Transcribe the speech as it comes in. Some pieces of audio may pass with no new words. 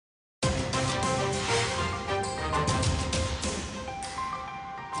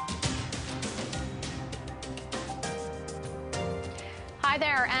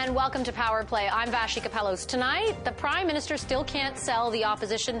there, and welcome to Power Play. I'm Vassy Kapelos. Tonight, the Prime Minister still can't sell the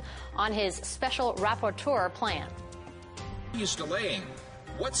opposition on his special rapporteur plan. He's delaying.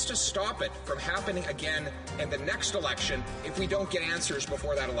 What's to stop it from happening again in the next election if we don't get answers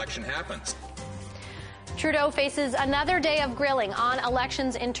before that election happens? Trudeau faces another day of grilling on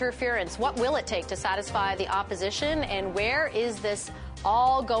elections interference. What will it take to satisfy the opposition, and where is this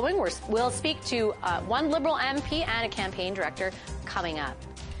all going? We'll speak to one Liberal MP and a campaign director coming up.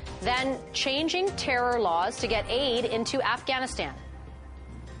 Then, changing terror laws to get aid into Afghanistan.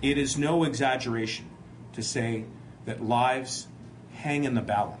 It is no exaggeration to say that lives hang in the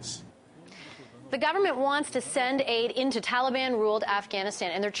balance. The government wants to send aid into Taliban-ruled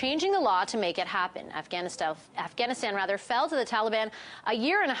Afghanistan, and they're changing the law to make it happen. Afghanistan fell to the Taliban a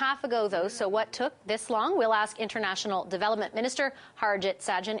year and a half ago, though, so what took this long? We'll ask International Development Minister Harjit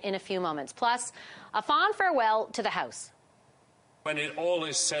Sajjan in a few moments. Plus, a fond farewell to the House. When it all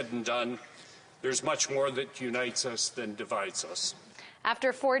is said and done, there's much more that unites us than divides us.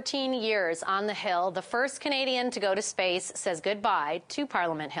 After 14 years on the Hill, the first Canadian to go to space says goodbye to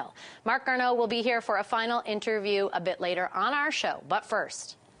Parliament Hill. Marc Garneau will be here for a final interview a bit later on our show. But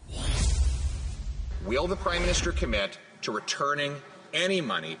first, will the Prime Minister commit to returning any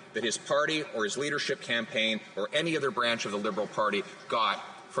money that his party or his leadership campaign or any other branch of the Liberal Party got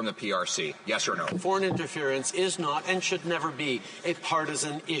from the PRC? Yes or no? Foreign interference is not and should never be a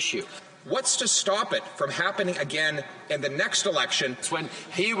partisan issue. What's to stop it from happening again in the next election? When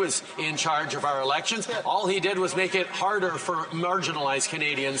he was in charge of our elections, all he did was make it harder for marginalized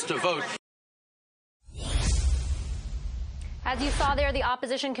Canadians to vote. As you saw there, the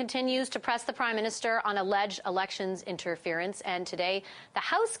opposition continues to press the Prime Minister on alleged elections interference. And today, the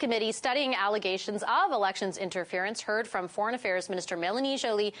House committee studying allegations of elections interference heard from Foreign Affairs Minister Mélanie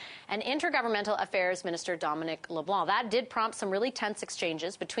Joly and Intergovernmental Affairs Minister Dominic LeBlanc. That did prompt some really tense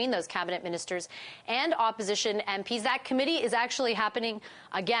exchanges between those cabinet ministers and opposition MPs. That committee is actually happening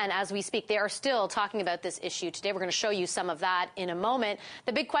again as we speak. They are still talking about this issue today. We're going to show you some of that in a moment.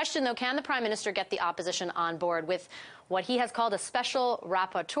 The big question, though, can the Prime Minister get the opposition on board with what he has called a special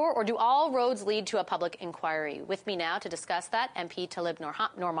rapporteur, or do all roads lead to a public inquiry? With me now to discuss that, MP Tlaib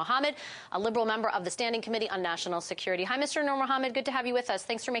Noor Mohamed, a Liberal member of the Standing Committee on National Security. Hi, Mr. Noor Mohamed. Good to have you with us.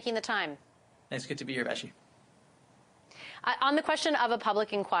 Thanks for making the time. It's good to be here, Vassy. On the question of a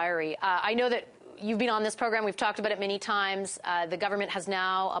public inquiry, I know that you've been on this program. We've talked about it many times. The government has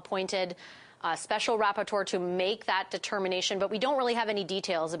now appointed a special rapporteur to make that determination, but we don't really have any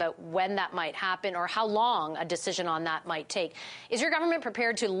details about when that might happen or how long a decision on that might take. Is your government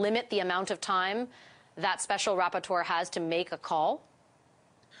prepared to limit the amount of time that special rapporteur has to make a call?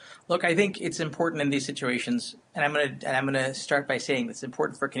 Look, I think it's important in these situations, and I'm going to start by saying it's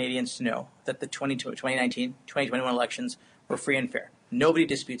important for Canadians to know that the 2019, 2021 elections were free and fair. Nobody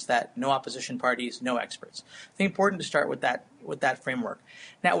disputes that. No opposition parties, no experts. I think it's important to start with that framework.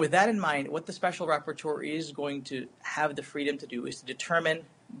 Now, with that in mind, what the special rapporteur is going to have the freedom to do is to determine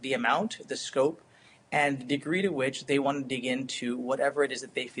the amount, the scope, and the degree to which they want to dig into whatever it is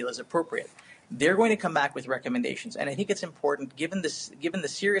that they feel is appropriate. They're going to come back with recommendations, and I think it's important, given the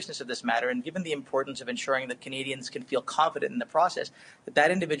seriousness of this matter and given the importance of ensuring that Canadians can feel confident in the process,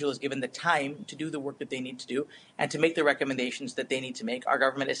 that individual is given the time to do the work that they need to do and to make the recommendations that they need to make. Our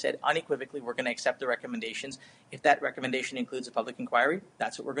government has said unequivocally we're going to accept the recommendations. If that recommendation includes a public inquiry,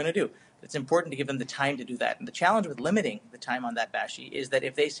 that's what we're going to do. But it's important to give them the time to do that. And the challenge with limiting the time on that, Vassy, is that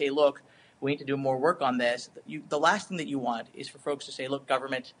if they say, look, we need to do more work on this, the last thing that you want is for folks to say, look,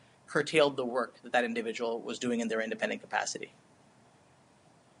 government curtailed the work that individual was doing in their independent capacity.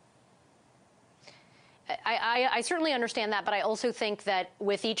 I certainly understand that, but I also think that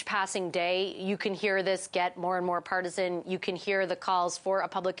with each passing day, you can hear this get more and more partisan. You can hear the calls for a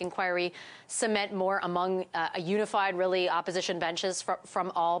public inquiry cement more among a unified, really, opposition benches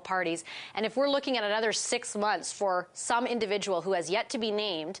from all parties. And if we're looking at another 6 months for some individual who has yet to be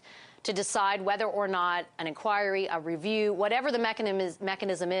named to decide whether or not an inquiry, a review, whatever the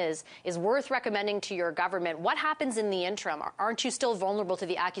mechanism is worth recommending to your government, what happens in the interim? Aren't you still vulnerable to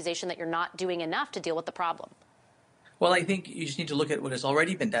the accusation that you're not doing enough to deal with the problem? Well, I think you just need to look at what has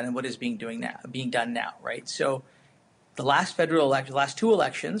already been done and what is being done now, right? So the last two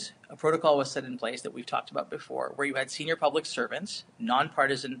elections, a protocol was set in place that we've talked about before, where you had senior public servants,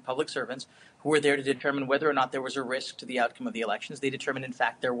 nonpartisan public servants, who were there to determine whether or not there was a risk to the outcome of the elections. They determined, in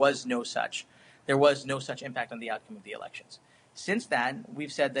fact, there was no such impact on the outcome of the elections. Since then,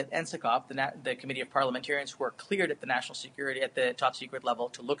 we've said that NSICOP, the Committee of Parliamentarians who are cleared at the national security, at the top secret level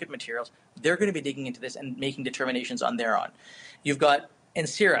to look at materials, they're going to be digging into this and making determinations on their own. You've got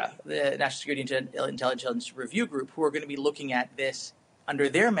NSIRA, the National Security Intelligence Review Group, who are going to be looking at this under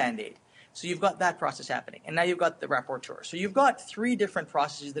their mandate. So you've got that process happening. And now you've got the rapporteur. So you've got 3 different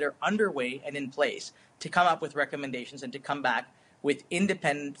processes that are underway and in place to come up with recommendations and to come back with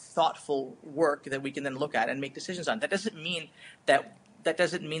independent, thoughtful work that we can then look at and make decisions on. That doesn't mean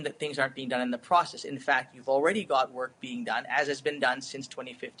that things aren't being done in the process. In fact, you've already got work being done, as has been done since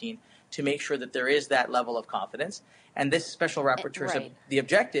 2015, to make sure that there is that level of confidence. And this special rapporteur's the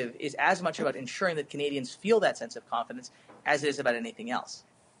objective is as much about ensuring that Canadians feel that sense of confidence as it is about anything else.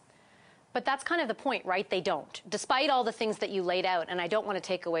 But that's kind of the point, right? They don't, despite all the things that you laid out. And I don't want to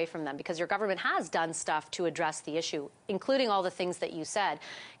take away from them because your government has done stuff to address the issue, including all the things that you said.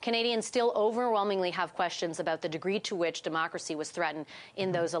 Canadians still overwhelmingly have questions about the degree to which democracy was threatened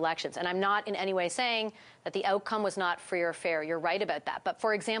in those elections. And I'm not in any way saying that the outcome was not free or fair. You're right about that. But,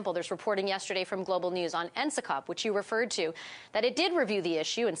 for example, there's reporting yesterday from Global News on NSICOP, which you referred to, that it did review the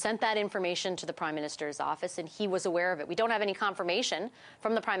issue and sent that information to the Prime Minister's office, and he was aware of it. We don't have any confirmation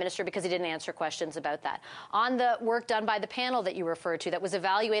from the Prime Minister because he didn't answer questions about that. On the work done by the panel that you referred to that was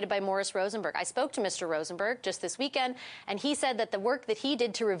evaluated by Maurice Rosenberg, I spoke to Mr. Rosenberg just this weekend, and he said that the work that he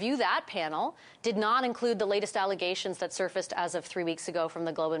did to review that panel did not include the latest allegations that surfaced as of 3 weeks ago from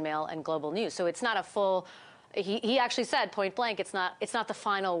the Globe and Mail and Global News. So it's not a full... He actually said point blank, it's not the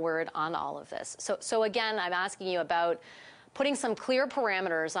final word on all of this. So again, I'm asking you about putting some clear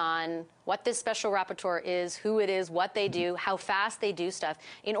parameters on what this special rapporteur is, who it is, what they do, how fast they do stuff,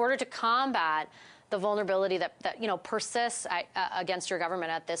 in order to combat the vulnerability that persists against your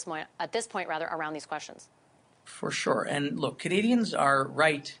government at this point around these questions. For sure. And look, Canadians are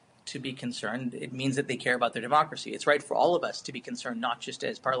right to be concerned. It means that they care about their democracy. It's right for all of us to be concerned, not just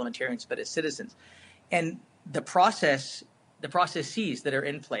as parliamentarians, but as citizens. And the processes that are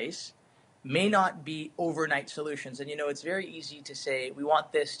in place may not be overnight solutions. And, it's very easy to say we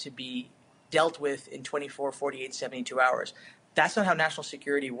want this to be dealt with in 24, 48, 72 hours. That's not how national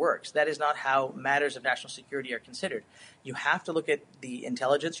security works. That is not how matters of national security are considered. You have to look at the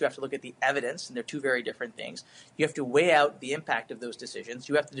intelligence. You have to look at the evidence, and they're 2 very different things. You have to weigh out the impact of those decisions.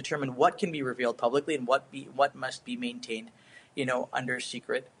 You have to determine what can be revealed publicly and what must be maintained under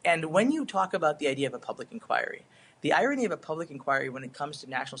secret. And when you talk about the idea of a public inquiry, the irony of a public inquiry when it comes to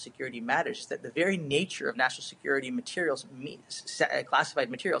national security matters is that the very nature of national security materials, classified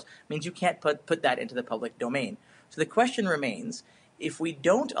materials, means you can't put that into the public domain. So the question remains, if we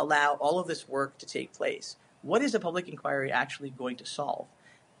don't allow all of this work to take place, what is a public inquiry actually going to solve?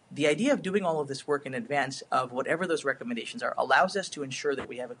 The idea of doing all of this work in advance of whatever those recommendations are allows us to ensure that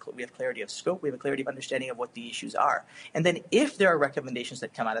we have clarity of scope, we have a clarity of understanding of what the issues are. And then if there are recommendations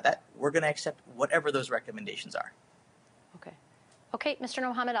that come out of that, we're going to accept whatever those recommendations are. Okay, Mr.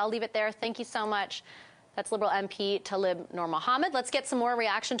 Mohammed, I'll leave it there. Thank you so much. That's Liberal MP Talib Noor Mohammed. Let's get some more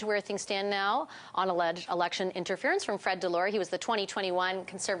reaction to where things stand now on alleged election interference from Fred Deslauriers. He was the 2021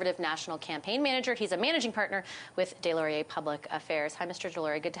 Conservative National Campaign Manager. He's a managing partner with Deslauriers Public Affairs. Hi, Mr.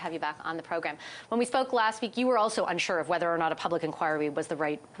 Deslauriers. Good to have you back on the program. When we spoke last week, you were also unsure of whether or not a public inquiry was the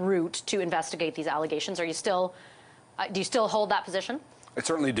right route to investigate these allegations. Are you still, do you still hold that position? I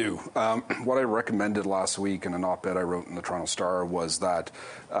certainly do. What I recommended last week in an op-ed I wrote in the Toronto Star was that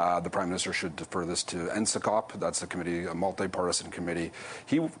the Prime Minister should defer this to NSICOP. That's a committee, a multi-partisan committee.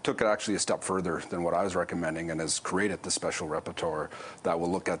 He took it actually a step further than what I was recommending and has created the special rapporteur that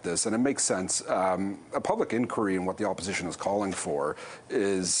will look at this. And it makes sense. A public inquiry and what the opposition is calling for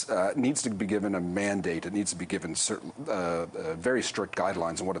is needs to be given a mandate. It needs to be given certain, very strict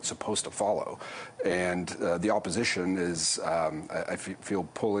guidelines on what it's supposed to follow. And the opposition is, I feel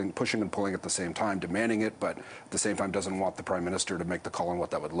pushing and pulling at the same time, demanding it, but at the same time doesn't want the Prime Minister to make the call on what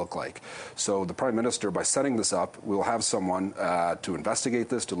that would look like. So the Prime Minister, by setting this up, will have someone to investigate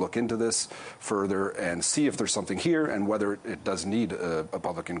this, to look into this further and see if there's something here and whether it does need a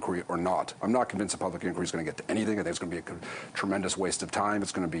public inquiry or not. I'm not convinced a public inquiry is going to get to anything. I think it's going to be a tremendous waste of time.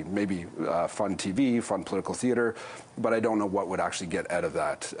 It's going to be maybe fun TV, fun political theater, but I don't know what would actually get out of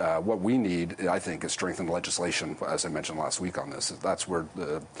that. What we need, I think, is strengthened legislation, as I mentioned last week on this. That's where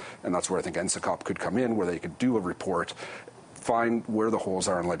I think NSICOP could come in, where they could do a report, find where the holes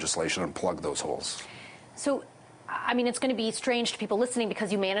are in legislation and plug those holes. So, I mean, it's going to be strange to people listening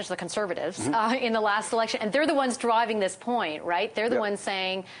because you managed the Conservatives in the last election, and they're the ones driving this point, right? They're the ones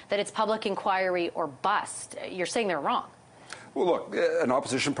saying that it's public inquiry or bust. You're saying they're wrong. Well, look, an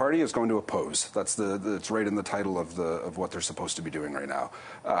opposition party is going to oppose. It's right in the title of what they're supposed to be doing right now.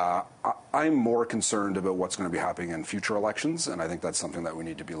 I'm more concerned about what's going to be happening in future elections, and I think that's something that we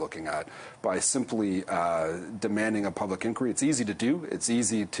need to be looking at by simply demanding a public inquiry. It's easy to do. It's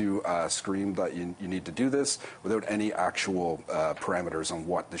easy to scream that you need to do this without any actual parameters on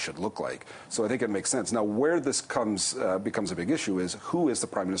what this should look like. So I think it makes sense. Now, where this becomes a big issue is who is the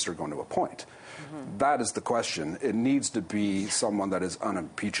Prime Minister going to appoint? That is the question. It needs to be someone that is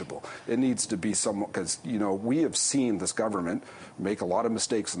unimpeachable. It needs to be someone, because, you know, we have seen this government make a lot of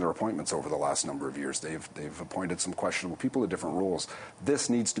mistakes in their appointments over the last number of years. They've appointed some questionable people to different roles. This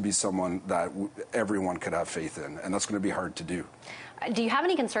needs to be someone that everyone could have faith in, and that's going to be hard to do. Do you have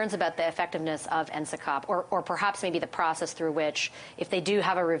any concerns about the effectiveness of NCICOP, or perhaps maybe the process through which, if they do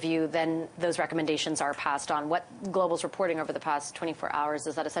have a review, then those recommendations are passed on? What Global's reporting over the past 24 hours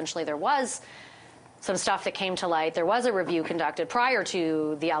is that essentially there was some stuff that came to light. There was a review conducted prior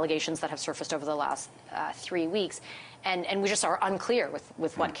to the allegations that have surfaced over the last 3 weeks, and we just are unclear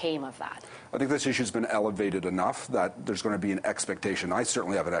with what came of that. I think this issue has been elevated enough that there's going to be an expectation. I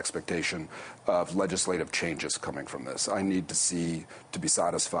certainly have an expectation of legislative changes coming from this. I need to be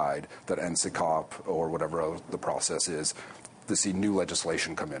satisfied that NCICOP or whatever the process is, to see new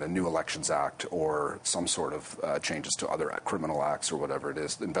legislation come in, a new Elections Act or some sort of changes to other criminal acts or whatever it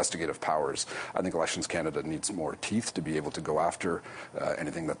is, investigative powers. I think Elections Canada needs more teeth to be able to go after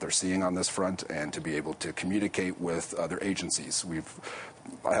anything that they're seeing on this front and to be able to communicate with other agencies.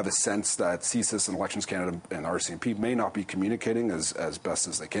 I have a sense that CSIS and Elections Canada and RCMP may not be communicating as best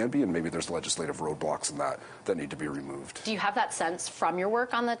as they can be, and maybe there's legislative roadblocks in that need to be removed. Do you have that sense from your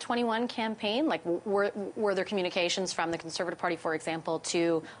work on the 21 campaign? Like, were there communications from the Conservative Party, for example,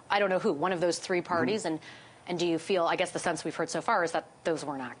 to, I don't know who, one of those three parties? And do you feel, I guess the sense we've heard so far is that those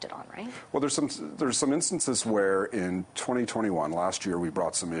weren't acted on, right? Well, there's some instances where in 2021, last year, we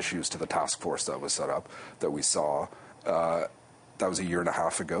brought some issues to the task force that was set up that we saw. That was a year and a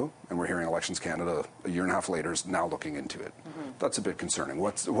half ago, and we're hearing Elections Canada a year and a half later is now looking into it. That's a bit concerning.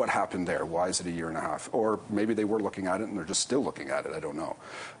 What happened there? Why is it a year and a half? Or maybe they were looking at it and they're just still looking at it. I don't know.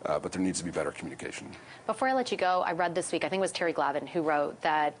 But there needs to be better communication. Before I let you go, I read this week, I think it was Terry Glavin, who wrote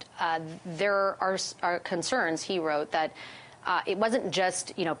that there are concerns, he wrote, that it wasn't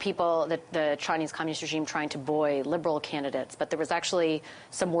just, people, the Chinese Communist regime trying to buoy Liberal candidates, but there was actually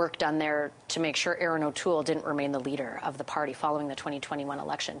some work done there to make sure Erin O'Toole didn't remain the leader of the party following the 2021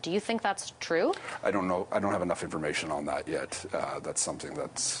 election. Do you think that's true? I don't know. I don't have enough information on that yet. That's something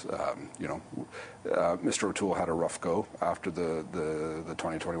that's, Mr. O'Toole had a rough go after the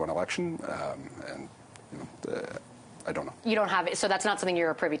 2021 election, I don't know. You don't have it, so that's not something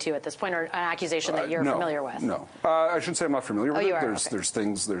you're privy to at this point, or an accusation that you're familiar with? No. I shouldn't say I'm not familiar with it. You are?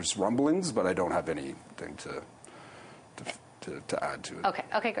 There's rumblings, but I don't have anything to add to it.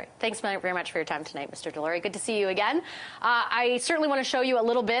 Okay, great. Thanks very much for your time tonight, Mr. Delury. Good to see you again. I certainly want to show you a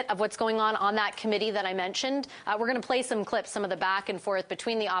little bit of what's going on that committee that I mentioned. We're going to play some clips, some of the back and forth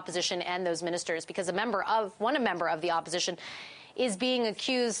between the opposition and those ministers, because one member of the opposition is being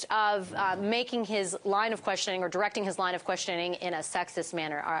accused of making his line of questioning or directing his line of questioning in a sexist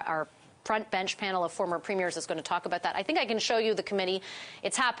manner. Our front bench panel of former premiers is going to talk about that. I think I can show you the committee.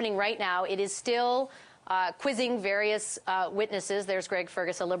 It's happening right now. It is still quizzing various witnesses. There's Greg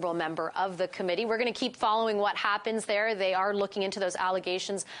Fergus, a Liberal member of the committee. We're going to keep following what happens there. They are looking into those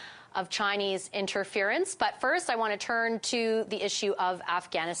allegations of Chinese interference. But first, I want to turn to the issue of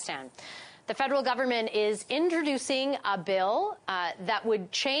Afghanistan. The federal government is introducing a bill that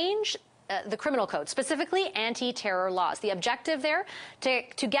would change the criminal code, specifically anti-terror laws. The objective there,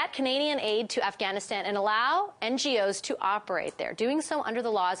 to get Canadian aid to Afghanistan and allow NGOs to operate there. Doing so under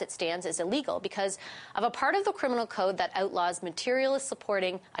the law as it stands is illegal because of a part of the criminal code that outlaws materialists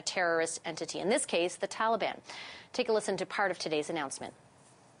supporting a terrorist entity, in this case, the Taliban. Take a listen to part of today's announcement.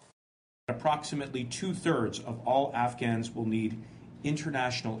 Approximately 2/3 of all Afghans will need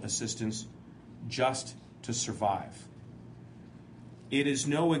international assistance just to survive. It is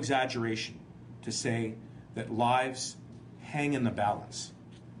no exaggeration to say that lives hang in the balance.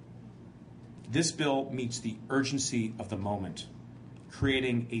 This bill meets the urgency of the moment,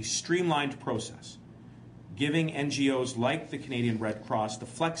 creating a streamlined process, giving NGOs like the Canadian Red Cross the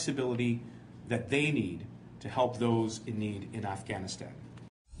flexibility that they need to help those in need in Afghanistan.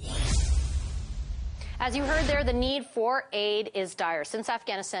 As you heard there, the need for aid is dire. Since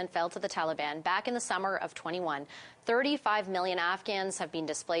Afghanistan fell to the Taliban back in the summer of 21, 35 million Afghans have been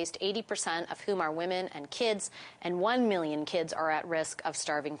displaced, 80% of whom are women and kids, and 1 million kids are at risk of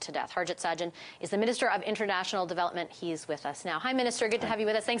starving to death. Harjit Sajjan is the Minister of International Development. He's with us now. Hi, Minister. Good to have you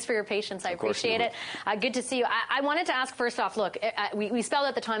with us. Thanks for your patience. I appreciate it. Good to see you. I wanted to ask first off, look, we spelled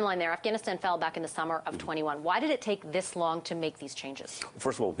out the timeline there. Afghanistan fell back in the summer of 21. Why did it take this long to make these changes?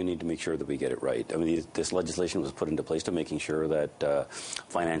 First of all, we need to make sure that we get it right. I mean, this legislation was put into place to making sure that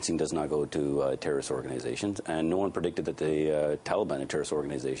financing does not go to terrorist organizations, and no one predicted that the Taliban, a terrorist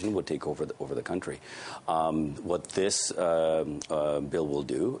organization, would take over the country. What this bill will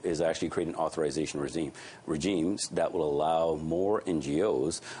do is actually create an authorization regimes that will allow more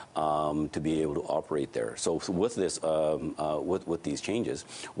NGOs to be able to operate there. So with this, with these changes,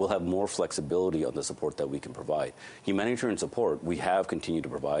 we'll have more flexibility on the support that we can provide. Humanitarian support we have continued to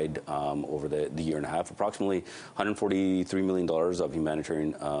provide over the year and a half, approximately $143 million of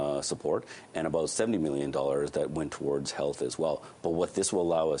humanitarian support, and about $70 million that went towards health as well. But what this will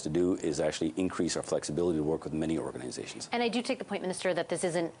allow us to do is actually increase our flexibility to work with many organizations. And I do take the point, Minister, that this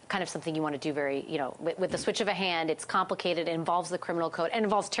isn't kind of something you want to do very, with the switch of a hand. It's complicated. It involves the criminal code and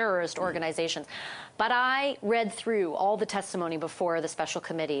involves terrorist organizations. But I read through all the testimony before the special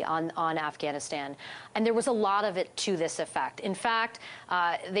committee on Afghanistan, and there was a lot of it to this effect. In fact,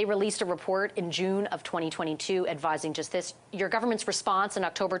 they released a report in June of 2022 advising just this. Your government's response in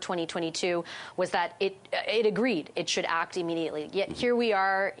October 2022 was that it agreed it should act immediately. Yet here we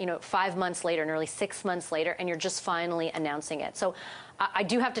are, 5 months later, nearly 6 months later, and you're just finally announcing it. So I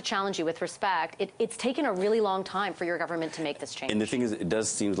do have to challenge you with respect. It's taken a really long time for your government to make this change. And the thing is, it does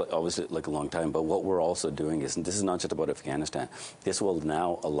seem obviously like a long time, but what we're also doing is, and this is not just about Afghanistan, this will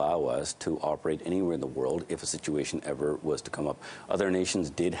now allow us to operate anywhere in the world if a situation ever was to come up. Other nations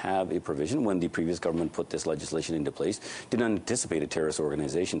did have a provision when the previous government put this legislation into place, did not anticipate a terrorist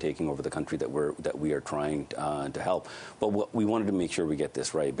organization taking over the country that we are trying to help. But what we wanted to make sure we get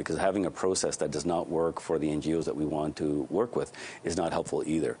this right, because having a process that does not work for the NGOs that we want to work with is not helpful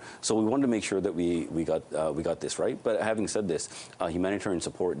either. So we wanted to make sure that we got this right. But having said this, humanitarian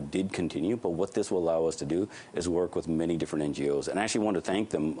support did continue. But what this will allow us to do is work with many different NGOs. And I actually want to thank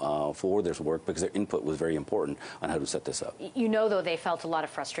them for their work, because their input was very important on how to set this up. Though, they felt a lot of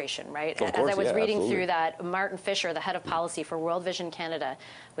frustration, right? Of course, as I was reading absolutely. through that, Martin Fisher, the head of policy for World Vision Canada,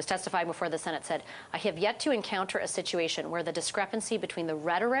 was testifying before the Senate, said, I have yet to encounter a situation where the discrepancy between the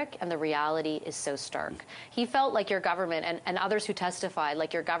rhetoric and the reality is so stark. He felt like your government and others who testified,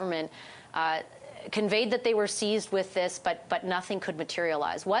 like your government, conveyed that they were seized with this, but nothing could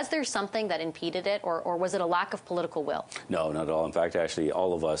materialize. Was there something that impeded it, or was it a lack of political will? No, not at all. In fact, actually,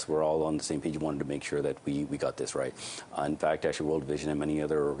 all of us were all on the same page. We wanted to make sure that we got this right. In fact, actually, World Vision and many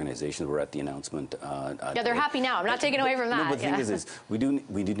other organizations were at the announcement. Yeah, they're happy now. I'm not taking away from that. No, but the thing is we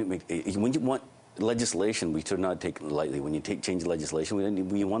do make, when you want legislation, we should not take it lightly. When you change legislation,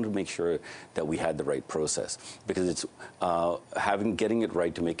 we wanted to make sure that we had the right process, because it's getting it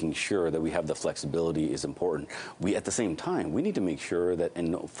right to making sure that we have the flexibility is important. At the same time, we need to make sure that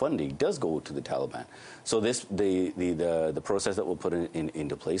funding does go to the Taliban. So the process that we'll put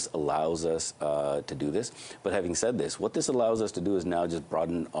into place allows us to do this. But having said this, what this allows us to do is now just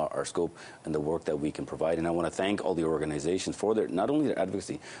broaden our scope and the work that we can provide. And I want to thank all the organizations for not only their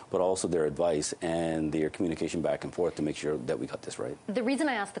advocacy, but also their advice and their communication back and forth to make sure that we got this right. The reason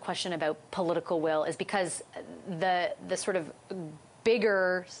I asked the question about political will is because the sort of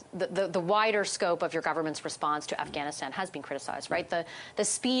bigger, the wider scope of your government's response to Afghanistan has been criticized, right? The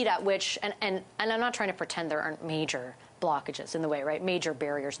speed at which, and I'm not trying to pretend there aren't major blockages in the way, right? Major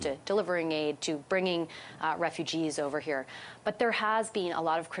barriers to delivering aid, to bringing refugees over here. But there has been a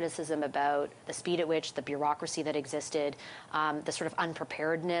lot of criticism about the speed at which the bureaucracy that existed, the sort of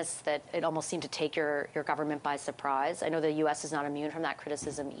unpreparedness that it almost seemed to take your government by surprise. I know the U.S. is not immune from that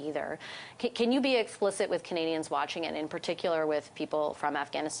criticism either. Can you be explicit with Canadians watching, and in particular with people from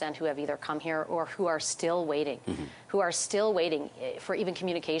Afghanistan who have either come here or who are still waiting, for even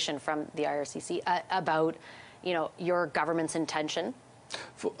communication from the IRCC about your government's intention?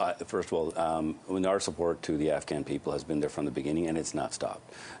 First of all, our support to the Afghan people has been there from the beginning, and it's not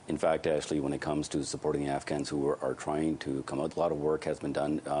stopped. In fact, actually, when it comes to supporting the Afghans who are trying to come out, a lot of work has been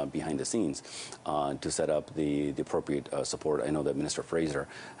done behind the scenes to set up the appropriate support. I know that Minister Fraser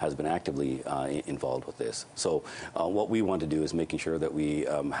has been actively involved with this. So what we want to do is making sure that we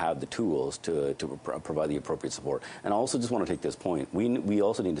have the tools to provide the appropriate support. And I also just want to take this point. We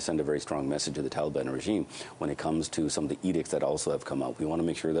also need to send a very strong message to the Taliban regime when it comes to some of the edicts that also have come out. We want to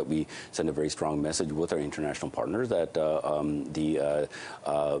make sure that we send a very strong message with our international partners that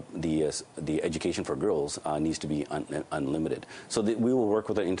the education for girls needs to be unlimited. So we will work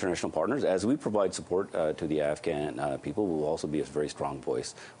with our international partners as we provide support to the Afghan people. We will also be a very strong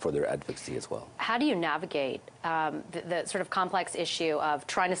voice for their advocacy as well. How do you navigate the sort of complex issue of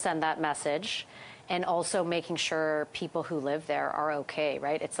trying to send that message and also making sure people who live there are okay,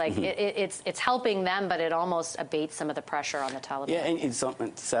 right? It's like it's helping them, but it almost abates some of the pressure on the Taliban. Yeah, and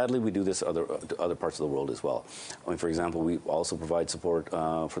sadly, we do this to other parts of the world as well. I mean, for example, we also provide support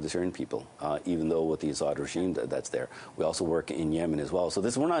for the Syrian people, even though with the Assad regime that's there. We also work in Yemen as well. So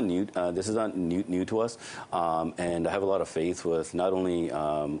this is not new to us, and I have a lot of faith with not only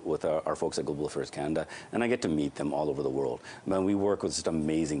with our folks at Global Affairs Canada, and I get to meet them all over the world. Man, we work with just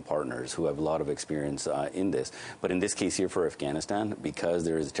amazing partners who have a lot of experience in this. But in this case here for Afghanistan, because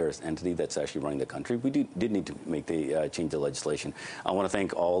there is a terrorist entity that's actually running the country, we did need to make the change the legislation. I want to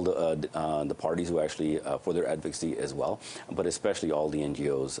thank all the parties who actually for their advocacy as well, but especially all the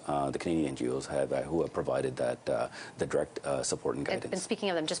NGOs, the Canadian NGOs who have provided that the direct support and guidance. And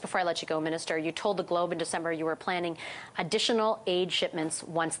speaking of them, just before I let you go, Minister, you told the Globe in December you were planning additional aid shipments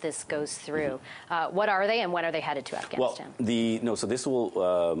once this goes through. What are they, and when are they headed to Afghanistan? Well, so this will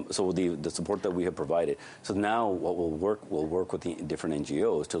the support that we have provided. So now what we'll work with the different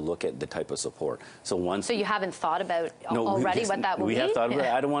NGOs to look at the type of support. So you haven't thought about already what that will be? We have thought about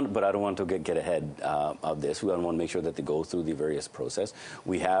it. I don't want to get ahead of this. We want to make sure that they go through the various process.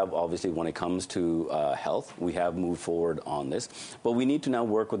 We have, obviously, when it comes to health, we have moved forward on this, but we need to now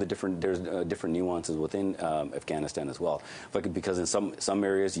work with there's different nuances within Afghanistan as well. Because in some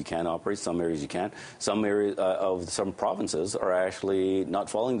areas you can operate, some areas you can't. Some areas of some provinces are actually not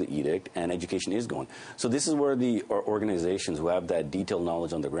following the edict, and education is going. So this is where the organizations who have that detailed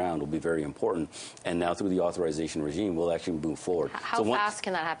knowledge on the ground will be very important. And now through the authorization regime, we'll actually move forward. How fast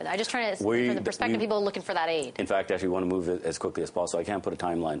can that happen? I'm just trying to, from the perspective of people looking for that aid. In fact, actually, we want to move it as quickly as possible. I can't put a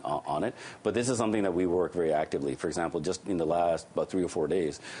timeline on it, but this is something that we work very actively. For example, just in the last about 3 or 4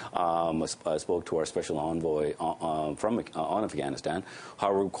 days, I spoke to our special envoy on Afghanistan,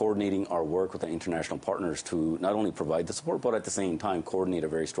 how we're coordinating our work with the international partners to not only provide the support, but at the same time coordinate a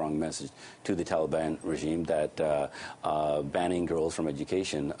very strong message to the Taliban regime that banning girls from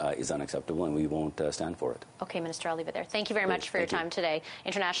education is unacceptable, and we won't stand for it. Okay, Minister, I'll leave it there. Thank you very much for your time today.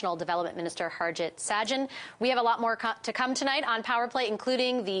 International Development Minister Harjit Sajjan. We have a lot more to come tonight on Power Play,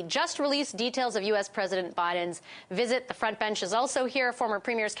 including the just-released details of U.S. President Biden's visit. The front bench is also here. Former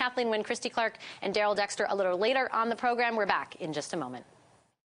Premiers Kathleen Wynne, Christy Clark, and Darrell Dexter a little later on the program. We're back in just a moment.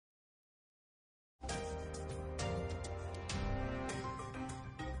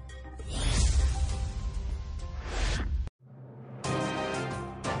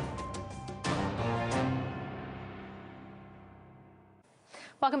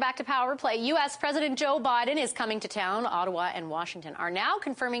 Welcome back to Power Play. U.S. President Joe Biden is coming to town. Ottawa and Washington are now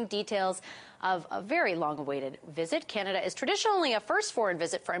confirming details of a very long-awaited visit. Canada is traditionally a first foreign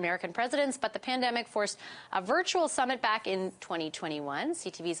visit for American presidents, but the pandemic forced a virtual summit back in 2021.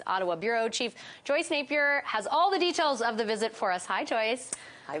 CTV's Ottawa Bureau Chief Joyce Napier has all the details of the visit for us. Hi, Joyce.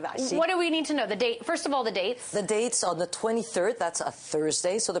 Hi, Vashi. What do we need to know? The date. First of all, the dates. The dates on the 23rd. That's a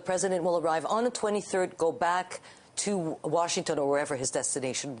Thursday. So the president will arrive on the 23rd, go back to Washington or wherever his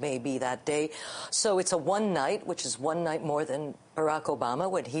destination may be that day. So it's a one night, which is one night more than Barack Obama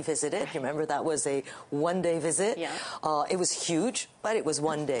when he visited. Remember, that was a one-day visit. Yeah. It was huge, but it was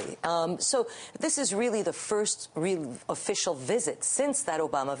one day. So this is really the first real official visit since that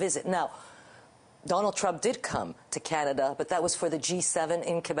Obama visit. Now, Donald Trump did come to Canada, but that was for the G7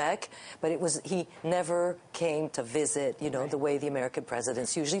 in Quebec. But he never came to visit, the way the American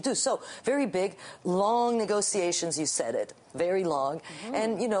presidents usually do. So very big, long negotiations, you said it, very long. Mm-hmm.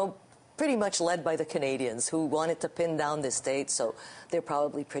 And, pretty much led by the Canadians who wanted to pin down this date. So they're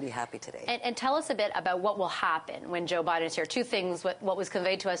probably pretty happy today. And tell us a bit about what will happen when Joe Biden is here. Two things, what was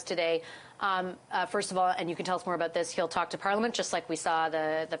conveyed to us today. First of all, and you can tell us more about this, he'll talk to Parliament, just like we saw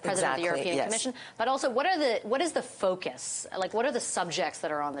the President of the European Commission. But also, what is the focus? Like, what are the subjects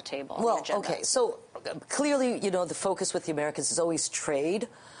that are on the table? Well, okay, so clearly, the focus with the Americans is always trade.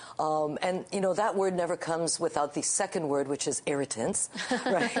 And, that word never comes without the second word, which is irritants,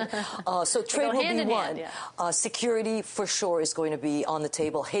 right? So trade will be one. Yeah. Security, for sure, is going to be on the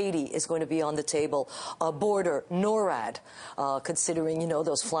table. Haiti is going to be on the table. Border, NORAD, considering,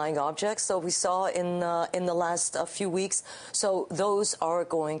 those flying objects that we saw in the last few weeks. So those are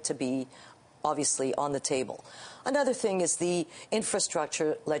going to be obviously on the table. Another thing is the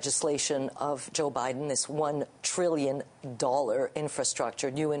infrastructure legislation of Joe Biden, this $1 trillion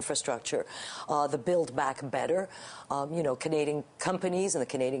infrastructure, new infrastructure, the Build Back Better. Canadian companies and the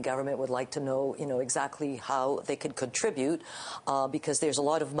Canadian government would like to know, exactly how they could contribute because there's a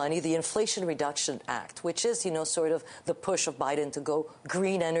lot of money. The Inflation Reduction Act, which is, sort of the push of Biden to go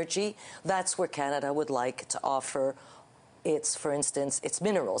green energy, that's where Canada would like to offer for instance, its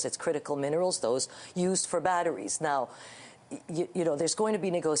minerals, its critical minerals, those used for batteries. Now, there's going to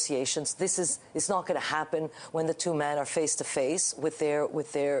be negotiations. It's not going to happen when the two men are face to face with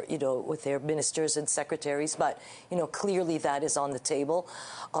their ministers and secretaries. But clearly that is on the table.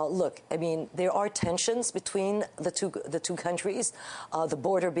 Look, I mean, there are tensions between the two countries. The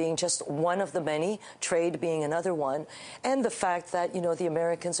border being just one of the many, trade being another one, and the fact that the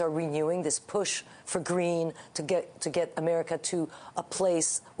Americans are renewing this push for green to get America to a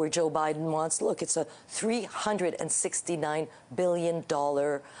place where Joe Biden wants. Look, it's a $369 billion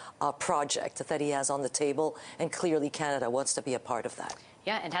project that he has on the table, and clearly Canada wants to be a part of that.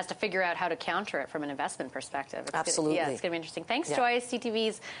 Yeah, and has to figure out how to counter it from an investment perspective. Absolutely. It's going to be interesting. Thanks, Joyce.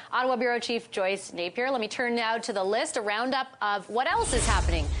 CTV's Ottawa Bureau Chief Joyce Napier. Let me turn now to the list, a roundup of what else is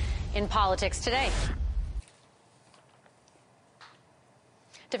happening in politics today.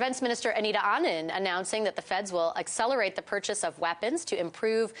 Defense Minister Anita Anand announcing that the feds will accelerate the purchase of weapons to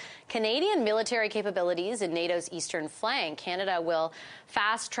improve Canadian military capabilities in NATO's eastern flank. Canada will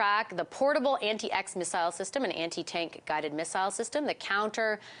fast-track the portable anti-X missile system and anti-tank guided missile system, the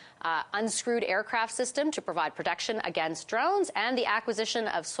counter unscrewed aircraft system to provide protection against drones, and the acquisition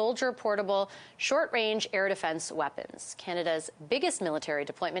of soldier portable short-range air defense weapons. Canada's biggest military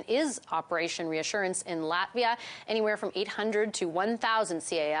deployment is Operation Reassurance in Latvia. Anywhere from 800 to 1,000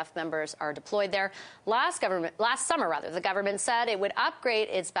 CAF members are deployed there. Last summer, the government said it would upgrade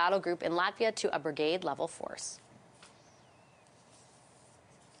its battle group in Latvia to a brigade-level force.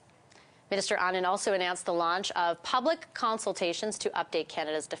 Minister Anand also announced the launch of public consultations to update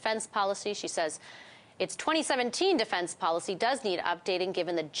Canada's defense policy. She says its 2017 defense policy does need updating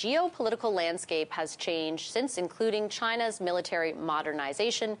given the geopolitical landscape has changed since, including China's military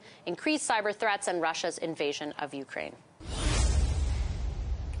modernization, increased cyber threats, and Russia's invasion of Ukraine.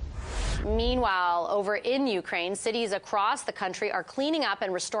 Meanwhile, over in Ukraine, cities across the country are cleaning up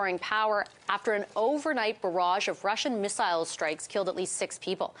and restoring power after an overnight barrage of Russian missile strikes killed at least 6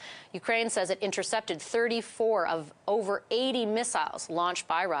 people. Ukraine says it intercepted 34 of over 80 missiles launched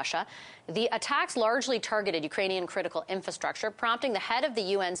by Russia. The attacks largely targeted Ukrainian critical infrastructure, prompting the head of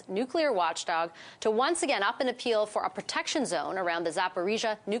the UN's nuclear watchdog to once again up an appeal for a protection zone around the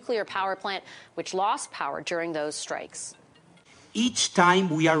Zaporizhzhia nuclear power plant, which lost power during those strikes. Each time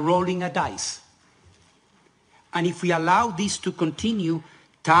we are rolling a dice. And if we allow this to continue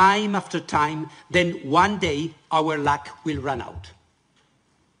time after time, then one day our luck will run out.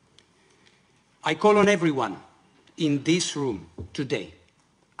 I call on everyone in this room today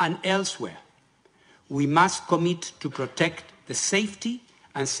and elsewhere. We must commit to protect the safety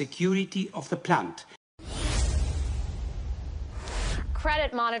and security of the plant.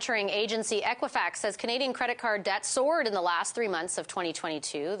 Credit monitoring agency Equifax says Canadian credit card debt soared in the last 3 months of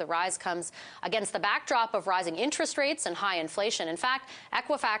 2022. The rise comes against the backdrop of rising interest rates and high inflation. In fact,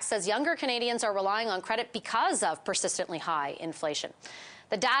 Equifax says younger Canadians are relying on credit because of persistently high inflation.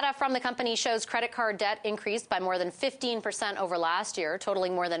 The data from the company shows credit card debt increased by more than 15% over last year,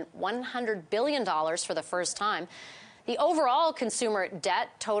 totaling more than $100 billion for the first time. The overall consumer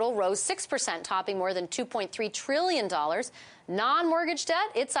debt total rose 6%, topping more than $2.3 trillion. Non-mortgage debt,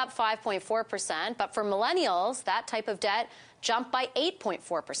 it's up 5.4%. But for millennials, that type of debt jumped by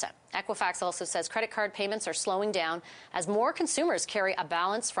 8.4%. Equifax also says credit card payments are slowing down as more consumers carry a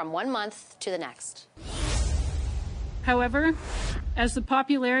balance from 1 month to the next. However, as the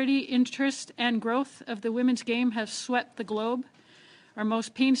popularity, interest, and growth of the women's game have swept the globe, our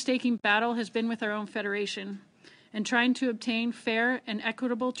most painstaking battle has been with our own federation and trying to obtain fair and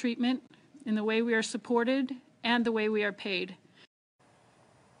equitable treatment in the way we are supported and the way we are paid.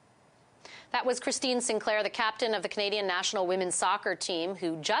 That was Christine Sinclair, the captain of the Canadian national women's soccer team,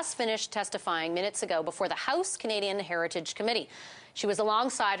 who just finished testifying minutes ago before the House Canadian Heritage Committee. She was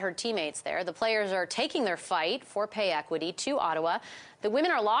alongside her teammates there. The players are taking their fight for pay equity to Ottawa. The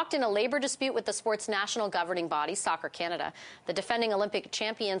women are locked in a labour dispute with the sport's national governing body, Soccer Canada. The defending Olympic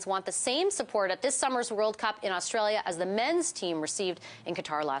champions want the same support at this summer's World Cup in Australia as the men's team received in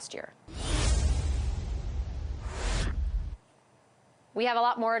Qatar last year. We have a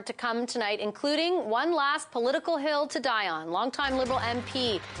lot more to come tonight, including one last political hill to die on. Longtime Liberal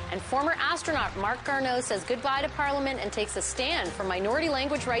MP and former astronaut Marc Garneau says goodbye to Parliament and takes a stand for minority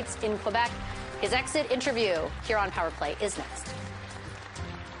language rights in Quebec. His exit interview here on Power Play is next.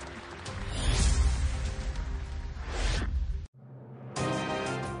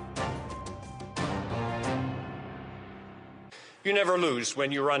 You never lose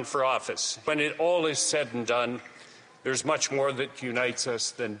when you run for office. When it all is said and done, there's much more that unites us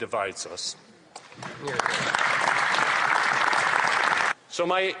than divides us. So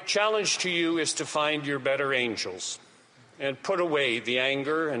my challenge to you is to find your better angels and put away the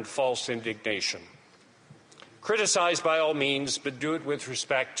anger and false indignation. Criticize by all means, but do it with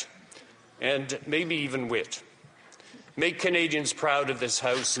respect and maybe even wit. Make Canadians proud of this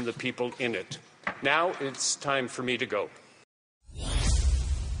House and the people in it. Now it's time for me to go.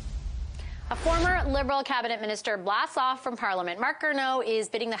 A former Liberal cabinet minister blasts off from Parliament. Marc Garneau is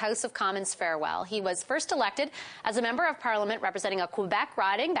bidding the House of Commons farewell. He was first elected as a member of Parliament representing a Quebec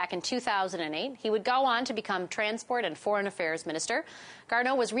riding back in 2008. He would go on to become Transport and Foreign Affairs Minister.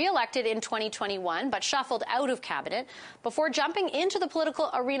 Garneau was re-elected in 2021 but shuffled out of cabinet. Before jumping into the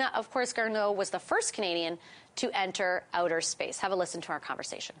political arena, of course, Garneau was the first Canadian to enter outer space. Have a listen to our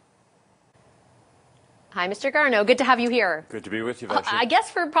conversation. Hi, Mr. Garneau. Good to have you here. Good to be with you, Vaishnavi. I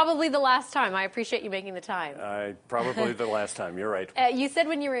guess for probably the last time. I appreciate you making the time. Probably the last time. You're right. You said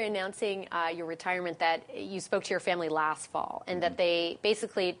when you were announcing your retirement that you spoke to your family last fall and that they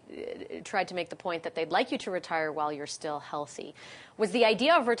basically tried to make the point that they'd like you to retire while you're still healthy. Was the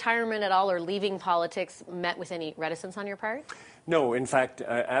idea of retirement at all or leaving politics met with any reticence on your part? No. In fact,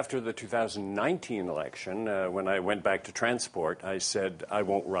 after the 2019 election, when I went back to Transport, I said I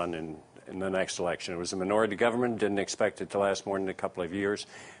won't run in the next election. It was a minority government, didn't expect it to last more than a couple of years.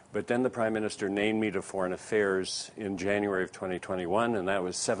 But then the Prime Minister named me to Foreign Affairs in January of 2021, and that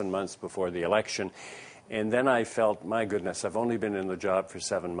was 7 months before the election. And then I felt, my goodness, I've only been in the job for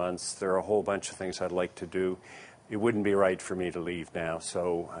 7 months. There are a whole bunch of things I'd like to do. It wouldn't be right for me to leave now.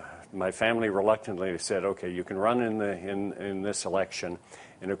 So my family reluctantly said, okay, you can run in this election.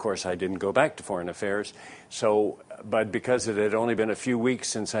 And, of course, I didn't go back to Foreign Affairs. But because it had only been a few weeks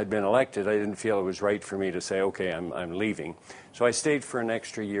since I'd been elected, I didn't feel it was right for me to say, okay, I'm leaving. So I stayed for an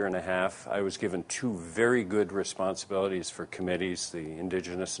extra year and a half. I was given 2 very good responsibilities for committees, the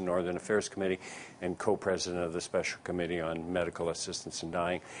Indigenous and Northern Affairs Committee and co-president of the Special Committee on Medical Assistance in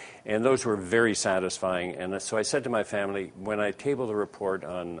Dying. And those were very satisfying. And so I said to my family, when I table the report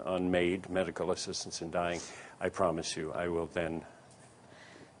on MAID, Medical Assistance in Dying, I promise you I will then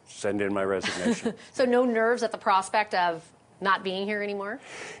send in my resignation. So no nerves at the prospect of not being here anymore?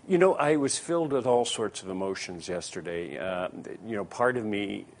 You know, I was filled with all sorts of emotions yesterday. Part of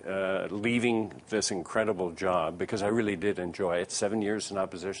me leaving this incredible job, because I really did enjoy it, 7 years in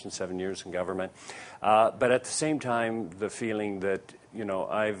opposition, 7 years in government. But at the same time, the feeling that,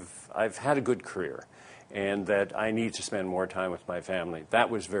 I've had a good career. And that I need to spend more time with my family. That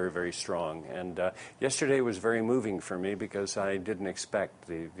was very, very strong. And yesterday was very moving for me because I didn't expect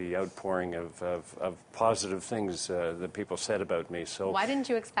the outpouring of positive things that people said about me. So why didn't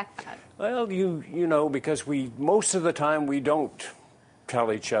you expect that? Well, because most of the time we don't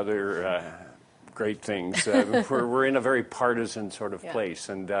tell each other great things. We're in a very partisan sort of place,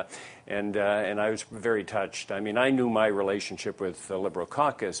 and I was very touched. I mean, I knew my relationship with the Liberal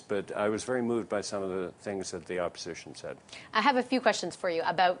caucus, but I was very moved by some of the things that the opposition said. I have a few questions for you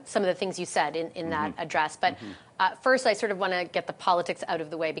about some of the things you said in that address, but first I sort of want to get the politics out of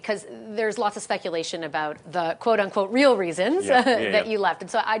the way because there's lots of speculation about the quote-unquote real reasons that you left. And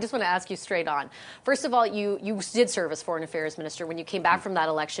so I just want to ask you straight on. First of all, you did serve as Foreign Affairs Minister. When you came back from that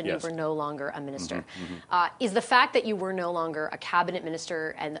election, you were no longer a minister. Is the fact that you were no longer a cabinet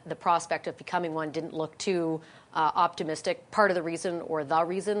minister and the prospect of becoming one didn't look too optimistic part of the reason or the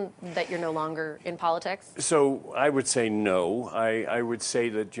reason that you're no longer in politics? So I would say no. I would say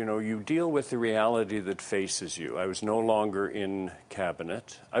that, you deal with the reality that faces you. I was no longer in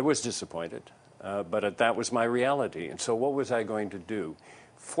cabinet. I was disappointed, but that was my reality. And so what was I going to do?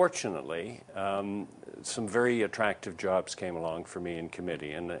 Fortunately, some very attractive jobs came along for me in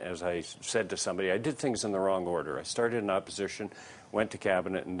committee. And as I said to somebody, I did things in the wrong order. I started in opposition, went to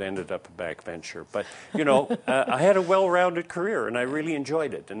cabinet, and ended up a backbencher. But, I had a well-rounded career, and I really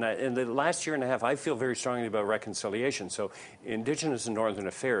enjoyed it. And in the last year and a half, I feel very strongly about reconciliation. So Indigenous and Northern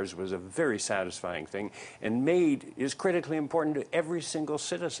Affairs was a very satisfying thing. And MAID is critically important to every single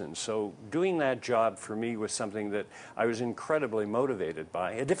citizen. So doing that job for me was something that I was incredibly motivated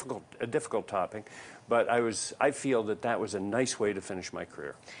by, a difficult topic. But I feel that was a nice way to finish my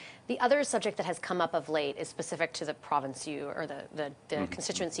career. The other subject that has come up of late is specific to the province or the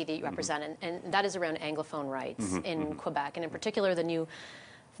constituency that you represent, and that is around Anglophone rights in Quebec, and in particular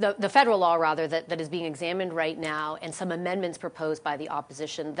the federal law, rather, that is being examined right now, and some amendments proposed by the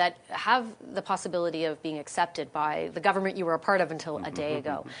opposition that have the possibility of being accepted by the government you were a part of until a day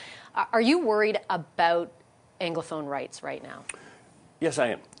ago. Are you worried about Anglophone rights right now? Yes,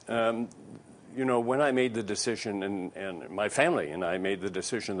 I am. When I made the decision, and my family and I made the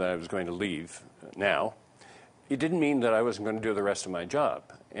decision that I was going to leave now, it didn't mean that I wasn't going to do the rest of my job.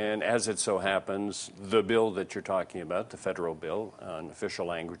 And as it so happens, the bill that you're talking about, the federal bill on official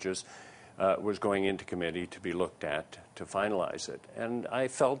languages, was going into committee to be looked at to finalize it. And I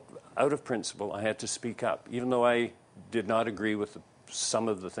felt, out of principle, I had to speak up, even though I did not agree with some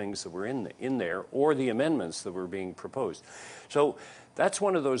of the things that were in there or the amendments that were being proposed. So that's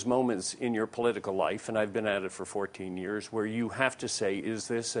one of those moments in your political life, and I've been at it for 14 years, where you have to say, is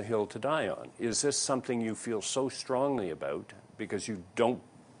this a hill to die on? Is this something you feel so strongly about because you don't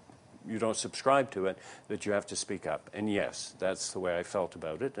subscribe to it that you have to speak up? And yes, that's the way I felt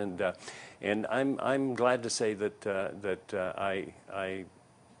about it, and I'm glad to say that I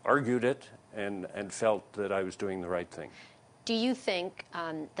argued it and felt that I was doing the right thing. Do you think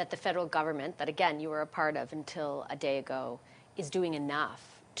that the federal government, that again you were a part of until a day ago, is doing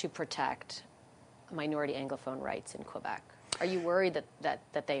enough to protect minority Anglophone rights in Quebec? Are you worried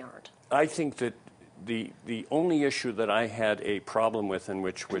that they aren't? I think that the only issue that I had a problem with, and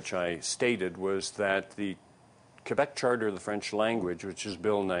which I stated, was that the Quebec Charter of the French Language, which is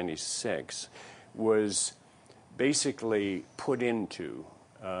Bill 96, was basically put into,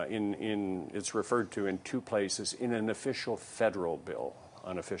 it's referred to in two places, in an official federal bill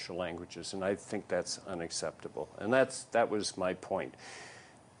on official languages, and I think that's unacceptable. And that was my point.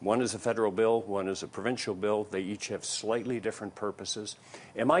 One is a federal bill, one is a provincial bill. They each have slightly different purposes.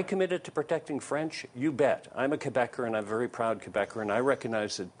 Am I committed to protecting French? You bet. I'm a Quebecer, and I'm a very proud Quebecer, and I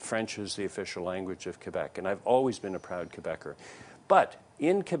recognize that French is the official language of Quebec, and I've always been a proud Quebecer. But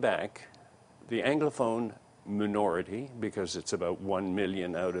in Quebec, the Anglophone minority, because it's about 1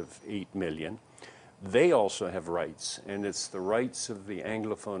 million out of 8 million, they also have rights, and it's the rights of the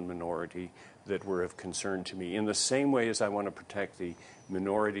Anglophone minority that were of concern to me, in the same way as I want to protect the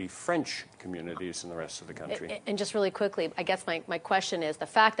minority French communities in the rest of the country. And just really quickly, I guess my question is the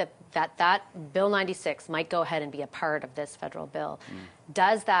fact that Bill 96 might go ahead and be a part of this federal bill,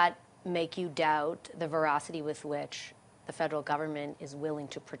 does that make you doubt the veracity with which the federal government is willing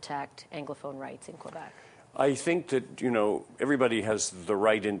to protect Anglophone rights in Quebec? I think that, everybody has the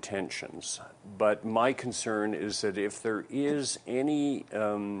right intentions, but my concern is that if there is any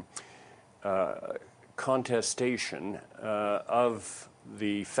contestation of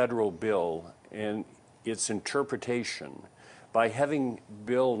the federal bill and its interpretation, by having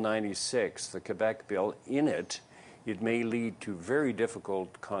Bill 96, the Quebec bill, in it, it may lead to very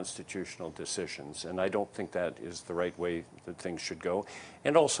difficult constitutional decisions, and I don't think that is the right way that things should go.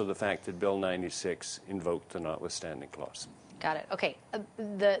 And also the fact that Bill 96 invoked the notwithstanding clause. Got it. Okay.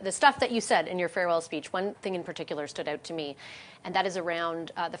 The stuff that you said in your farewell speech, one thing in particular stood out to me, and that is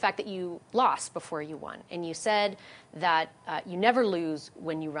around the fact that you lost before you won. And you said that you never lose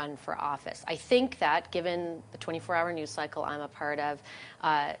when you run for office. I think that, given the 24-hour news cycle I'm a part of,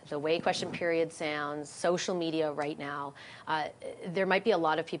 the way question period sounds, social media right now, there might be a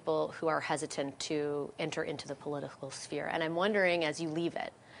lot of people who are hesitant to enter into the political sphere. And I'm wondering, as you leave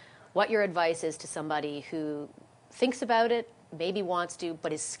it, what your advice is to somebody who thinks about it, maybe wants to,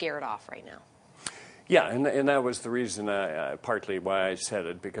 but is scared off right now. Yeah, and that was the reason, partly why I said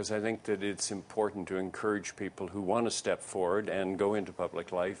it, because I think that it's important to encourage people who want to step forward and go into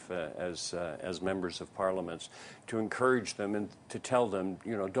public life as members of parliaments, to encourage them and to tell them,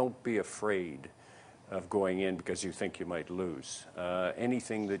 don't be afraid of going in because you think you might lose.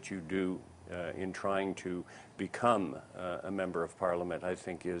 Anything that you do in trying to become a member of parliament, I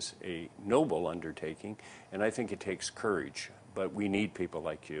think, is a noble undertaking, and I think it takes courage. But we need people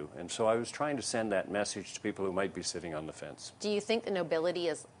like you. And so I was trying to send that message to people who might be sitting on the fence. Do you think the nobility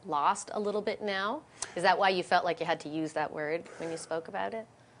is lost a little bit now? Is that why you felt like you had to use that word when you spoke about it?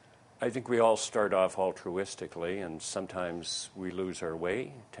 I think we all start off altruistically, and sometimes we lose our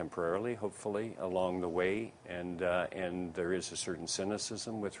way temporarily, hopefully, along the way. And there is a certain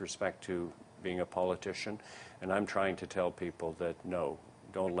cynicism with respect to being a politician. And I'm trying to tell people that, no,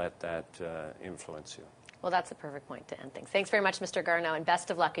 don't let that influence you. Well, that's a perfect point to end things. Thanks very much, Mr. Garneau, and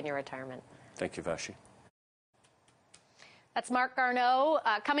best of luck in your retirement. Thank you, Vashi. That's Marc Garneau.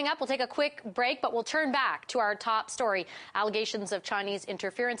 Coming up, we'll take a quick break, but we'll turn back to our top story. Allegations of Chinese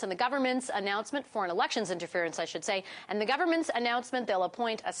interference and the government's announcement, foreign elections interference, I should say, and the government's announcement they'll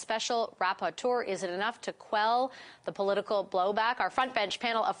appoint a special rapporteur. Is it enough to quell the political blowback? Our front bench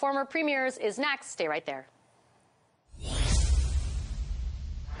panel of former premiers is next. Stay right there.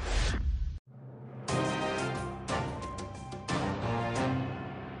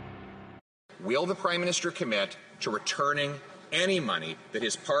 Will the Prime Minister commit to returning any money that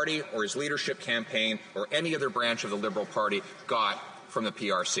his party or his leadership campaign or any other branch of the Liberal Party got from the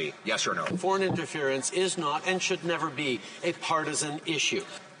PRC? Yes or no? Foreign interference is not and should never be a partisan issue.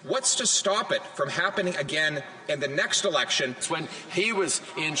 What's to stop it from happening again in the next election? When he was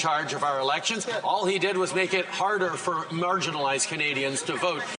in charge of our elections, all he did was make it harder for marginalized Canadians to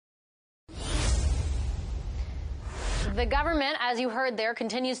vote. The government, as you heard there,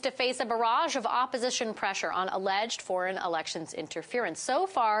 continues to face a barrage of opposition pressure on alleged foreign elections interference. So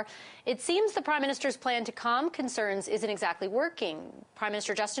far, it seems the Prime Minister's plan to calm concerns isn't exactly working. Prime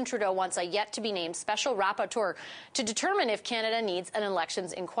Minister Justin Trudeau wants a yet-to-be-named special rapporteur to determine if Canada needs an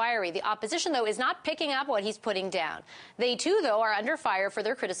elections inquiry. The opposition, though, is not picking up what he's putting down. They, too, though, are under fire for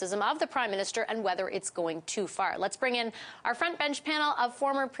their criticism of the Prime Minister and whether it's going too far. Let's bring in our front bench panel of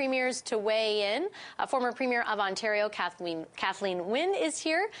former premiers to weigh in. Former Premier of Ontario, Kathleen Wynne is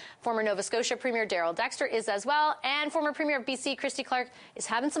here. Former Nova Scotia Premier Darrell Dexter is as well. And former Premier of BC, Christy Clark, is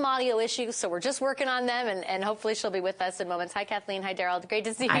having some audio issues, so we're just working on them, and hopefully she'll be with us in moments. Hi, Kathleen. Hi, Darrell. Great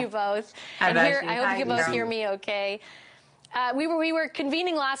to see you both. Hi, and I hope you can both hear me okay. We were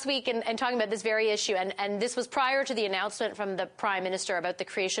convening last week and talking about this very issue, and this was prior to the announcement from the Prime Minister about the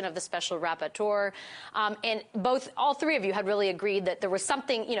creation of the special rapporteur. And all three of you had really agreed that there was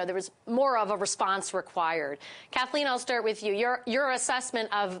something, there was more of a response required. Kathleen, I'll start with you. Your assessment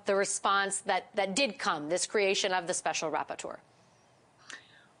of the response that did come, this creation of the special rapporteur.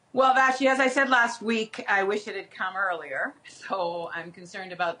 Well, Vashti, as I said last week, I wish it had come earlier. So I'm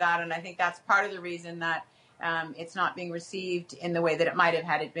concerned about that, and I think that's part of the reason that it's not being received in the way that it might have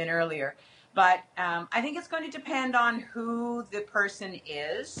had it been earlier. But I think it's going to depend on who the person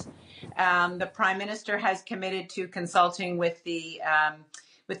is. The Prime Minister has committed to consulting with the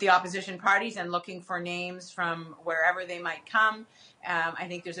opposition parties and looking for names from wherever they might come. I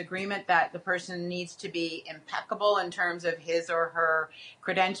think there's agreement that the person needs to be impeccable in terms of his or her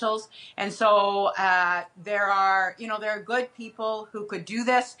credentials. And so there are good people who could do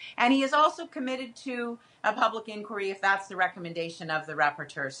this. And he is also committed to a public inquiry if that's the recommendation of the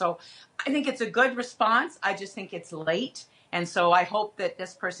rapporteur. So I think it's a good response. I just think it's late. And so I hope that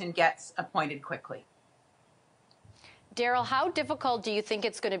this person gets appointed quickly. Darrell, how difficult do you think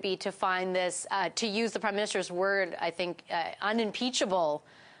it's going to be to find this, to use the Prime Minister's word, I think, unimpeachable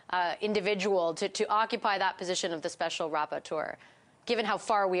individual to occupy that position of the special rapporteur, given how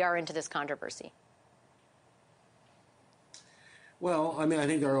far we are into this controversy? Well, I mean, I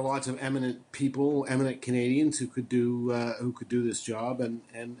think there are lots of eminent people, eminent Canadians who could do this job, and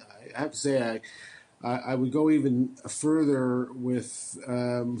I have to say, I would go even further with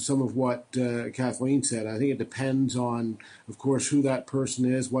some of what Kathleen said. I think it depends on, of course, who that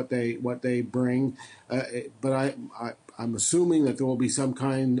person is, what they bring. But I'm assuming that there will be some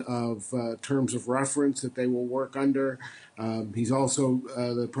kind of terms of reference that they will work under.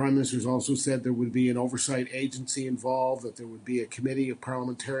 The Prime Minister's also said there would be an oversight agency involved, that there would be a committee of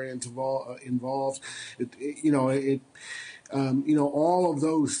parliamentarians involved. All of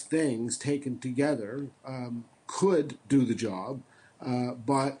those things taken together could do the job,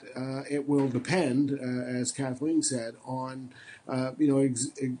 but it will depend, as Kathleen said, on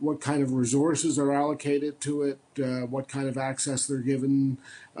what kind of resources are allocated to it, what kind of access they're given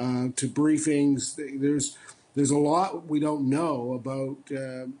to briefings. There's a lot we don't know about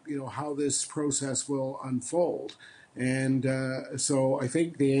how this process will unfold, and so I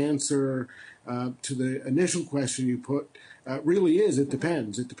think the answer to the initial question you put really is it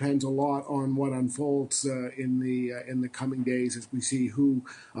depends. It depends a lot on what unfolds in the coming days as we see who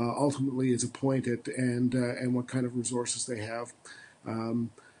ultimately is appointed and what kind of resources they have,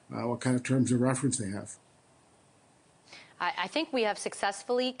 what kind of terms of reference they have. I think we have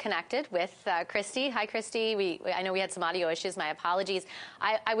successfully connected with Christy. Hi, Christy. I know we had some audio issues. My apologies.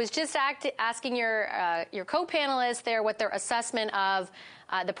 I was just asking your co-panelists there what their assessment of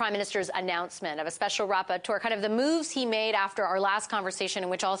the Prime Minister's announcement of a special rapporteur, kind of the moves he made after our last conversation in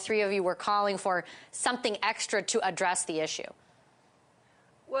which all three of you were calling for something extra to address the issue.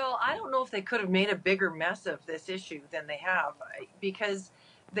 Well, I don't know if they could have made a bigger mess of this issue than they have, because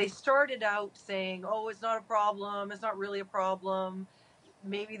they started out saying, oh, it's not a problem, it's not really a problem.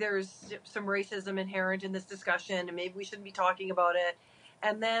 maybe there's some racism inherent in this discussion and maybe we shouldn't be talking about it.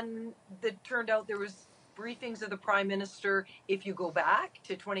 And then it turned out there was briefings of the Prime Minister. If you go back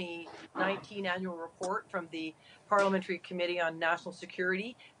to 2019 annual report from the Parliamentary Committee on National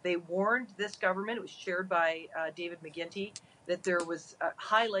Security, they warned this government, it was chaired by David McGuinty, that there was a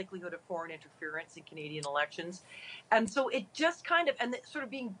high likelihood of foreign interference in Canadian elections. And so it just kind of, and sort of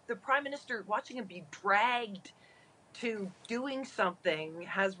being the Prime Minister, watching him be dragged to doing something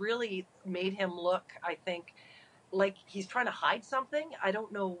has really made him look, I think, like he's trying to hide something. I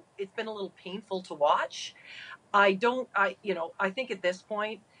don't know. It's been a little painful to watch. I think at this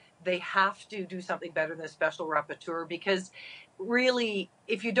point they have to do something better than a special rapporteur, because really,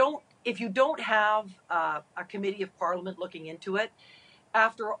 if you don't have a committee of Parliament looking into it,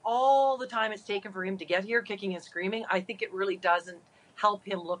 after all the time it's taken for him to get here, kicking and screaming, I think it really doesn't help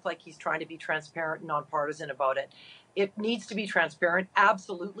him look like he's trying to be transparent and nonpartisan about it. It needs to be transparent.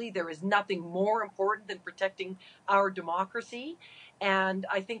 Absolutely. There is nothing more important than protecting our democracy. And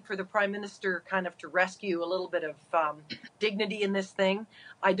I think for the Prime Minister kind of to rescue a little bit of dignity in this thing,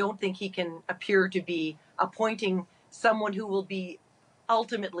 I don't think he can appear to be appointing someone who will be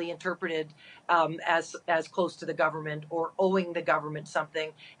ultimately interpreted as close to the government or owing the government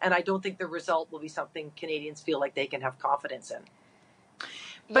something. And I don't think the result will be something Canadians feel like they can have confidence in.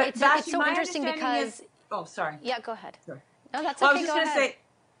 But it's so interesting because... Oh, sorry. Yeah, go ahead. Sorry. No, that's well, okay. I was just going to say,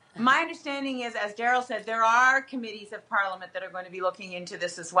 my understanding is, as Daryl said, there are committees of Parliament that are going to be looking into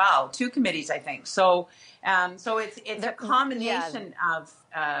this as well. 2 committees, I think. So it's a combination of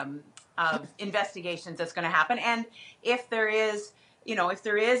investigations that's going to happen. And if there is,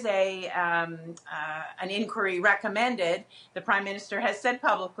 an inquiry recommended, the Prime Minister has said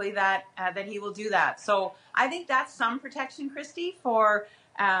publicly that he will do that. So I think that's some protection, Christy, for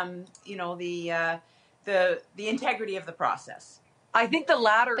the integrity of the process. I think the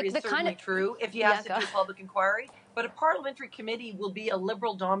latter is certainly true if you have to do a public inquiry, but a parliamentary committee will be a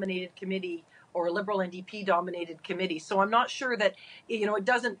Liberal-dominated committee or a Liberal NDP-dominated committee. So I'm not sure that,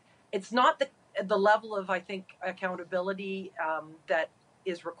 it's not the level of, I think, accountability that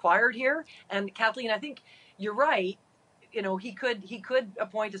is required here. And Kathleen, I think you're right. He could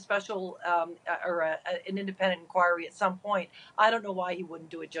appoint a special or an independent inquiry at some point. I don't know why he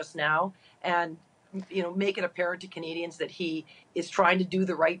wouldn't do it just now. And make it apparent to Canadians that he is trying to do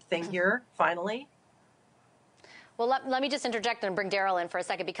the right thing here, finally. Well, let me just interject and bring Daryl in for a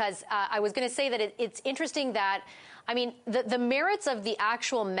second, because I was going to say that it's interesting that, the merits of the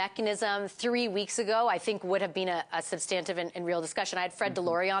actual mechanism 3 weeks ago, I think, would have been a substantive and real discussion. I had Fred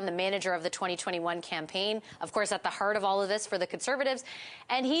Delory on, the manager of the 2021 campaign, of course, at the heart of all of this for the Conservatives.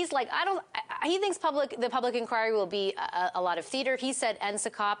 And he's like, he thinks the public inquiry will be a lot of theater. He said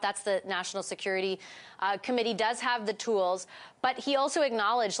NSICOP, that's the National Security Committee, does have the tools. But he also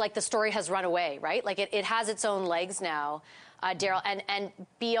acknowledged, the story has run away, right? It has its own legs now. Daryl, and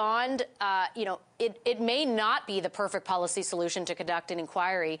beyond, it may not be the perfect policy solution to conduct an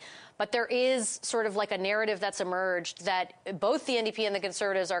inquiry, but there is sort of a narrative that's emerged that both the NDP and the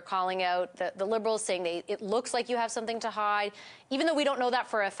Conservatives are calling out, the Liberals saying it looks like you have something to hide, even though we don't know that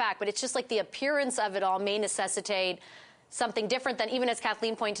for a fact. But it's just the appearance of it all may necessitate something different than, even as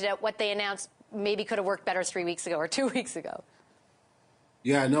Kathleen pointed out, what they announced maybe could have worked better 3 weeks ago or 2 weeks ago.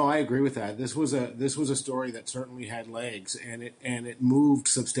 Yeah, no, I agree with that. This was a story that certainly had legs, and it moved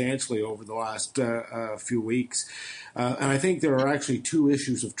substantially over the last few weeks. And I think there are actually 2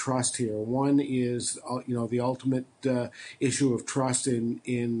 issues of trust here. One is, the ultimate issue of trust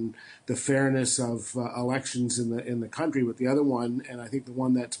in the fairness of elections in the country. But the other one, and I think the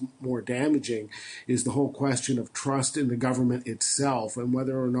one that's more damaging, is the whole question of trust in the government itself and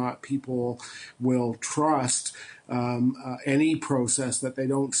whether or not people will trust any process that they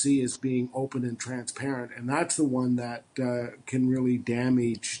don't see as being open and transparent. And that's the one that can really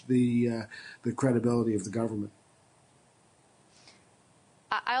damage the credibility of the government.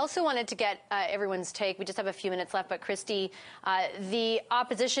 I also wanted to get everyone's take. We just have a few minutes left, but Christy, the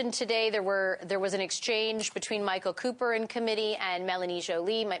opposition today, there was an exchange between Michael Cooper in committee and Melanie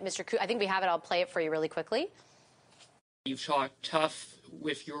Joly. Mr. Cooper, I think we have it. I'll play it for you really quickly. You've talked tough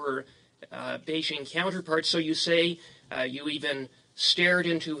with your Beijing counterpart, so you say you even stared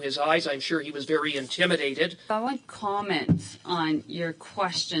into his eyes. I'm sure he was very intimidated. I want to comment on your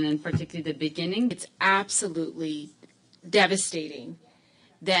question, and particularly the beginning. It's absolutely devastating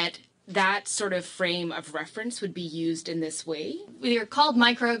that sort of frame of reference would be used in this way. They're called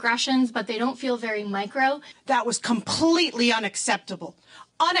microaggressions, but they don't feel very micro. That was completely unacceptable.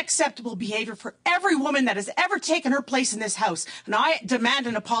 Unacceptable behavior for every woman that has ever taken her place in this house. And I demand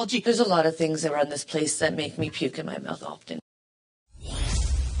an apology. There's a lot of things around this place that make me puke in my mouth often.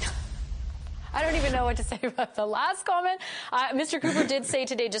 I don't even know what to say about the last comment. Mr. Cooper did say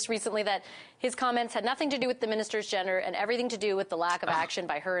today, just recently, that his comments had nothing to do with the minister's gender and everything to do with the lack of action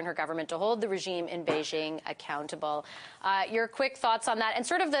by her and her government to hold the regime in Beijing accountable. Your quick thoughts on that, and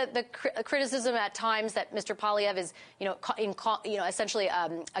sort of the criticism at times that Mr. Poilievre is, essentially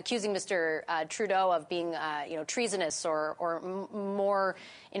accusing Mr. Trudeau of being, treasonous or more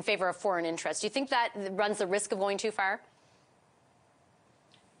in favor of foreign interests. Do you think that runs the risk of going too far?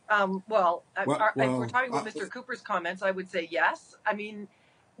 If we're talking about Mr. Cooper's comments, I would say yes. I mean,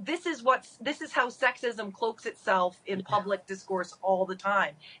 this is how sexism cloaks itself in public discourse all the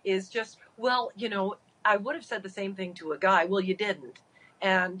time. Is just, I would have said the same thing to a guy. Well, you didn't.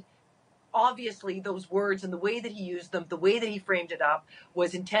 And obviously those words and the way that he used them, the way that he framed it up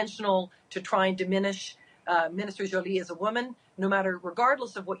was intentional to try and diminish Minister Joly as a woman. No matter,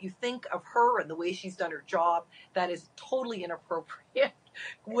 regardless of what you think of her and the way she's done her job, that is totally inappropriate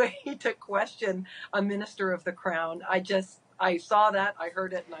way to question a minister of the crown. I saw that, I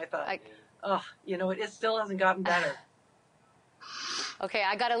heard it, and I thought, it still hasn't gotten better. Okay,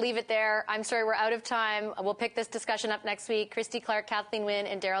 I got to leave it there. I'm sorry, we're out of time. We'll pick this discussion up next week. Christy Clark, Kathleen Wynne,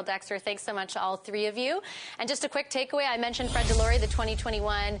 and Daryl Dexter, thanks so much to all three of you. And just a quick takeaway, I mentioned Fred Delory, the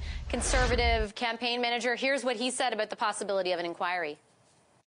 2021 Conservative campaign manager. Here's what he said about the possibility of an inquiry.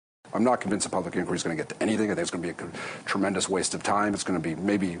 I'm not convinced a public inquiry is going to get to anything. I think it's going to be a tremendous waste of time. It's going to be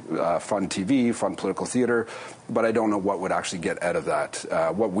maybe fun TV, fun political theater, but I don't know what would actually get out of that.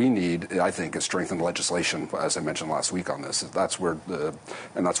 What we need, I think, is strengthened legislation, as I mentioned last week on this. That's where I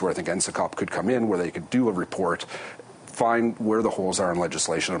think NSICOP could come in, where they could do a report, find where the holes are in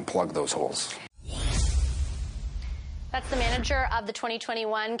legislation and plug those holes. That's the manager of the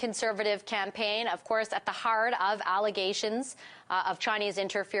 2021 Conservative campaign, of course, at the heart of allegations of Chinese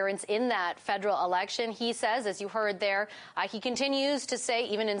interference in that federal election. He says, as you heard there, he continues to say,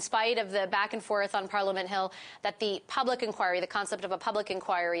 even in spite of the back and forth on Parliament Hill, that the public inquiry, the concept of a public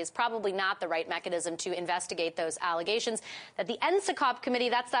inquiry, is probably not the right mechanism to investigate those allegations. That the NSICOP committee,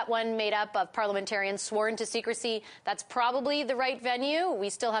 that's that one made up of parliamentarians sworn to secrecy, that's probably the right venue. We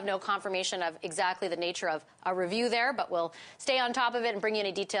still have no confirmation of exactly the nature of a review there, but we'll stay on top of it and bring you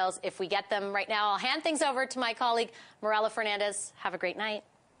any details if we get them. Right now, I'll hand things over to my colleague, Morella Fernandez. Have a great night.